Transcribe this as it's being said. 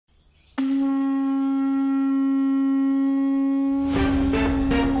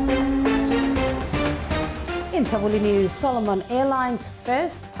Tavuli News, Solomon Airlines'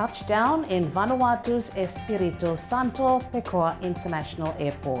 first touchdown in Vanuatu's Espiritu Santo Pekoa International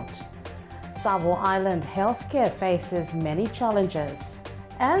Airport. Savo Island Health Care faces many challenges.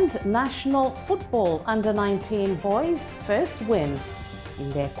 And national football under-19 boys' first win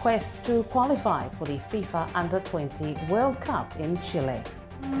in their quest to qualify for the FIFA Under-20 World Cup in Chile.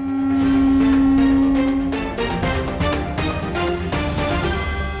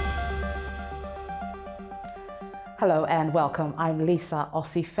 Hello and welcome. I'm Lisa,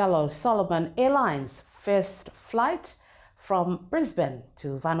 Aussie fellow. Solomon Airlines' first flight from Brisbane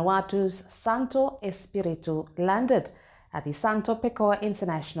to Vanuatu's Santo Espiritu landed at the Santo Pekoa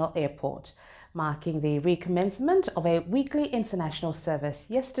International Airport, marking the recommencement of a weekly international service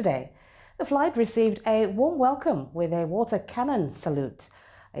yesterday. The flight received a warm welcome with a water cannon salute,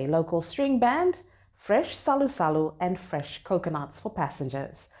 a local string band, fresh salu-salu and fresh coconuts for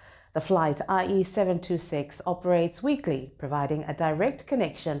passengers. The flight IE726 operates weekly, providing a direct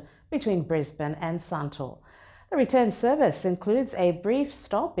connection between Brisbane and Santo. The return service includes a brief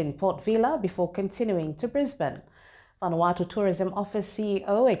stop in Port Vila before continuing to Brisbane. Vanuatu Tourism Office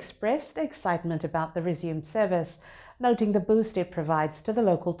CEO expressed excitement about the resumed service, noting the boost it provides to the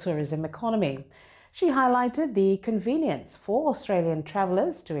local tourism economy. She highlighted the convenience for Australian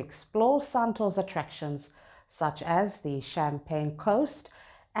travellers to explore Santo's attractions, such as the Champagne Coast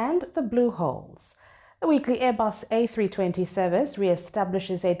and the Blue Holes. The weekly Airbus A320 service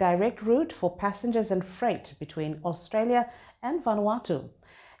re-establishes a direct route for passengers and freight between Australia and Vanuatu.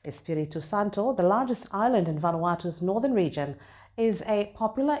 Espiritu Santo, the largest island in Vanuatu's northern region, is a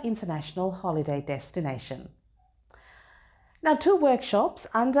popular international holiday destination. Now, 2 workshops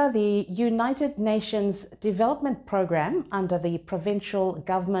under the United Nations Development Programme under the Provincial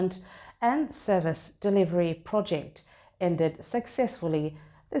Government and Service Delivery Project ended successfully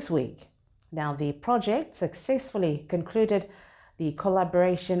this week. Now, the project successfully concluded the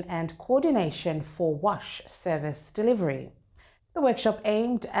collaboration and coordination for WASH service delivery. The workshop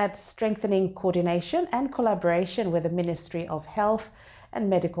aimed at strengthening coordination and collaboration with the Ministry of Health and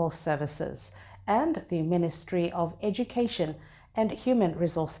Medical Services and the Ministry of Education and Human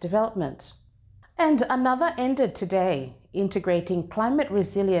Resource Development. And another ended today, integrating climate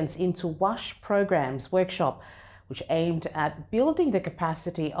resilience into WASH programs workshop, which aimed at building the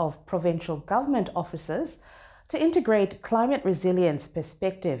capacity of provincial government officers to integrate climate resilience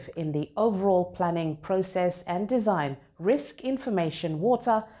perspective in the overall planning process and design risk information,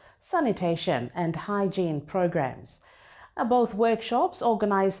 water, sanitation and hygiene programs. Both workshops,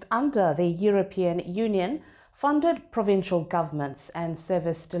 organized under the European Union funded provincial governments and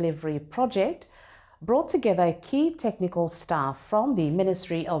service delivery project, brought together key technical staff from the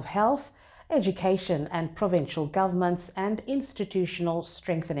Ministry of Health, Education and provincial governments and institutional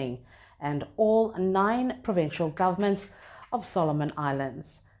strengthening, and all 9 provincial governments of Solomon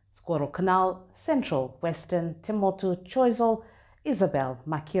Islands: Squirrel Canal, Central, Western, Timotu, Choiseul, Isabel,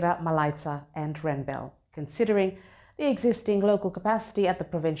 Makira, Malaita and Renbel. Considering the existing local capacity at the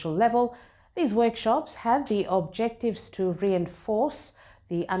provincial level, these workshops had the objectives to reinforce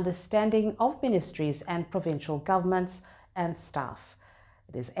the understanding of ministries and provincial governments and staff.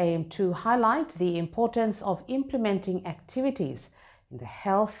 It is aimed to highlight the importance of implementing activities in the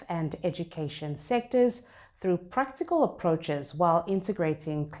health and education sectors through practical approaches while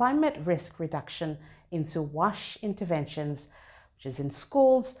integrating climate risk reduction into WASH interventions, which is in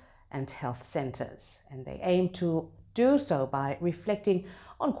schools and health centres. And they aim to do so by reflecting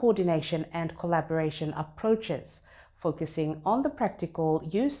on coordination and collaboration approaches, focusing on the practical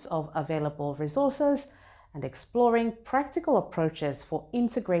use of available resources and exploring practical approaches for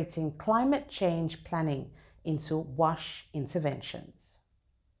integrating climate change planning into WASH interventions.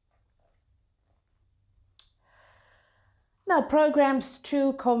 Now, programs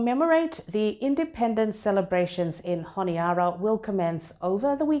to commemorate the independence celebrations in Honiara will commence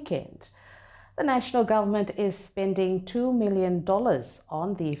over the weekend. The national government is spending $2 million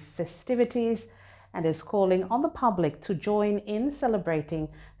on the festivities and is calling on the public to join in celebrating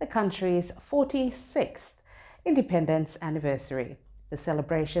the country's 46th independence anniversary. The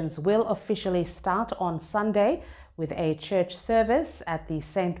celebrations will officially start on Sunday with a church service at the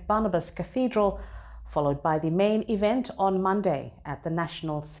St. Barnabas Cathedral, followed by the main event on Monday at the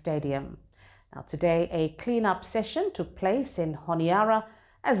National Stadium. Now, today, a clean-up session took place in Honiara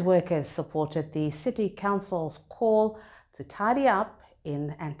as workers supported the City Council's call to tidy up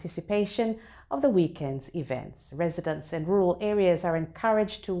in anticipation of the weekend's events. Residents in rural areas are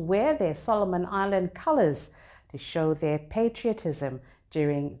encouraged to wear their Solomon Island colours to show their patriotism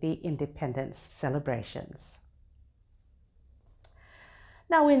during the independence celebrations.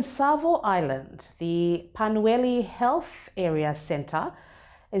 Now in Savo Island, the Tavuli Health Area Center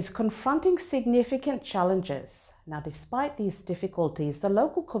is confronting significant challenges. Now, despite these difficulties, the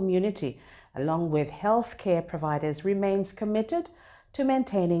local community, along with healthcare providers, remains committed to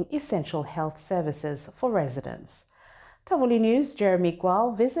maintaining essential health services for residents. Tavuli News' Jeremy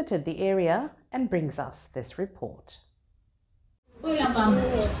Gual visited the area and brings us this report.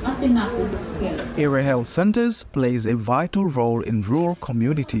 Area health centers plays a vital role in rural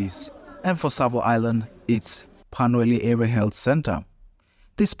communities, and for Savo Island, it's Tavuli Area Health Center.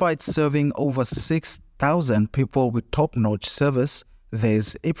 Despite serving over 6,000 people with top-notch service,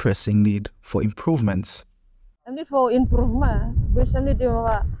 there's a pressing need for improvements. I need for improvement. Recently,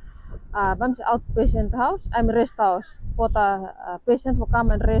 the outpatient house, I'm rest house for the patient for come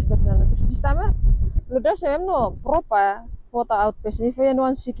and rest. This time, no proper. For the outpatient, if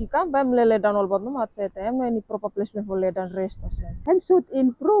anyone sick, come, I'm lay down all but no matter. I'm no any proper placement for lay down rest. And should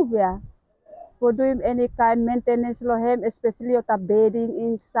improve, yeah, for doing any kind maintenance, him, especially of the bedding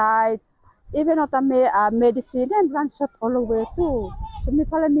inside, even of the medicine, and run shot all the way too. So me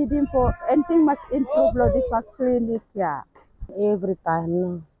fala need him for anything must improve. This one clinic, yeah. Every time,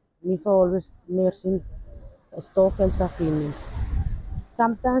 no, me for always nursing stock and finish.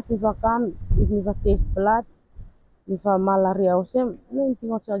 Sometimes if I come, if me taste blood. If I malaria or something,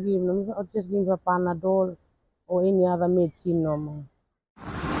 nothing else I give them. I just give them Panadol or any other medicine normal.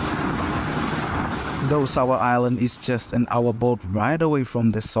 Though Savo Island is just an hour boat ride away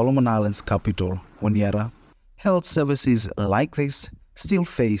from the Solomon Islands capital, Vanuatu, health services like this still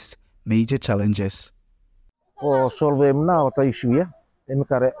face major challenges. For solve now the issue, yeah,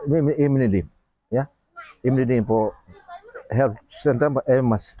 immediately, yeah, immediately for health center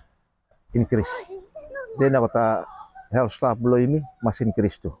must increase. Then the health staff below me must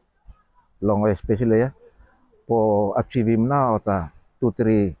increase too. Long especially yeah, for achieving now the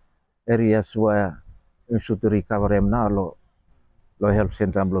 2-3 areas where we should recover them now low health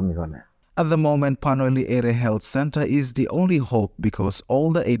center below me. At the moment, Tavuli Area Health Center is the only hope because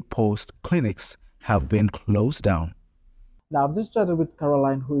all the 8 post clinics have been closed down. Now I've just chatted with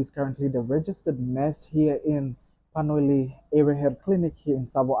Caroline, who is currently the registered nurse here in Tavuli Area Health Clinic here in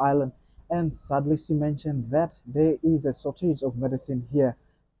Savo Island. And sadly, she mentioned that there is a shortage of medicine here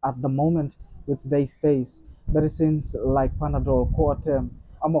at the moment, which they face. Medicines like Panadol, Coartem,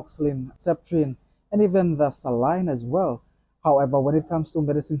 Amoxicillin, Septrin, and even the saline as well. However, when it comes to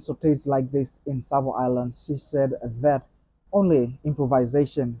medicine shortage like this in Savo Island, she said that only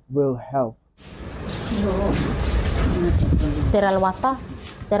improvisation will help. Sterile water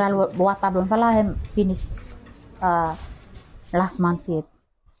belum pala finish last month yet.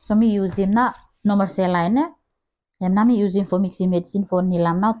 So me use him na nomor saline hem na me use him for mixing medicine for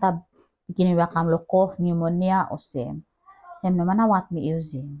nilam now tab beginning wakam lo cough pneumonia or same hem no mana what me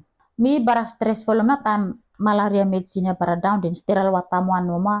using me bara stressful na tam malaria medicine para down then sterile water mo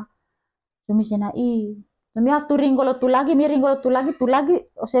anoma so me sena so me have to ringolo tu lagi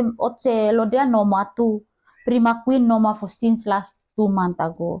o same otse lo dia noma tu prima queen noma for since last 2 months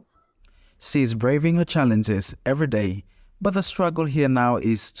ago. She is braving her challenges every day. But the struggle here now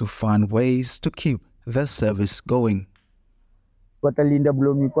is to find ways to keep the service going. Patalinda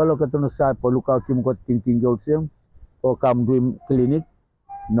belum ni palo katano sa palukaw kim ko tingtingol sem o kam duim clinic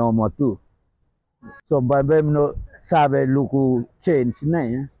no motu. So by no sabe luku change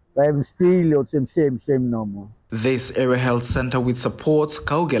na I'm still same no more. This area health center, which supports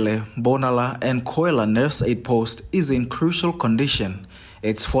Kaugele, Bonala and Koila nurse aid post, is in crucial condition.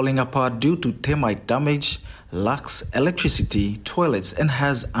 It's falling apart due to termite damage, lacks electricity, toilets, and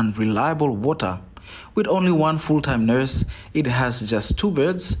has unreliable water. With only 1 full-time nurse, it has just 2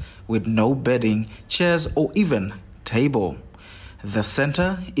 beds with no bedding, chairs, or even table. The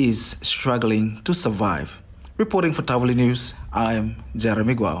center is struggling to survive. Reporting for Tavuli News, I'm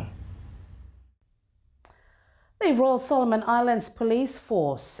Jeremy Gual. The Royal Solomon Islands Police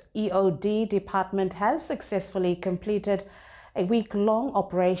Force EOD department has successfully completed a week-long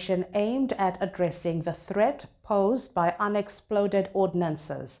operation aimed at addressing the threat posed by unexploded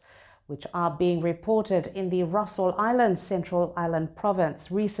ordnances, which are being reported in the Russell Islands Central Island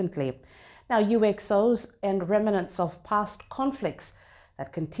Province recently. Now, UXOs and remnants of past conflicts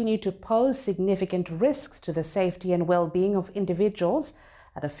that continue to pose significant risks to the safety and well-being of individuals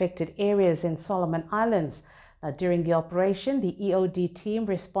at affected areas in Solomon Islands. Now, during the operation, the EOD team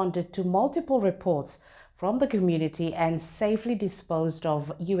responded to multiple reports from the community and safely disposed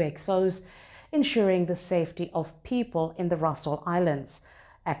of UXOs, ensuring the safety of people in the Russell Islands.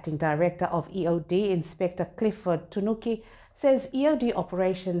 Acting Director of EOD, Inspector Clifford Tunuki, says EOD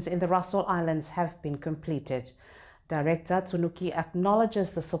operations in the Russell Islands have been completed. Director Tunuki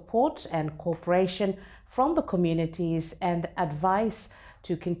acknowledges the support and cooperation from the communities and advice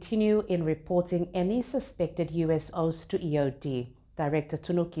to continue in reporting any suspected USOs to EOD. Director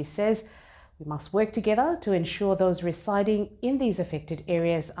Tunuki says we must work together to ensure those residing in these affected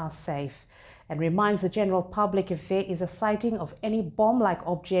areas are safe, and reminds the general public if there is a sighting of any bomb-like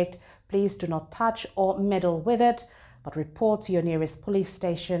object, please do not touch or meddle with it, but report to your nearest police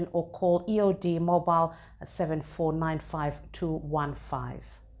station or call EOD mobile at 7495 215.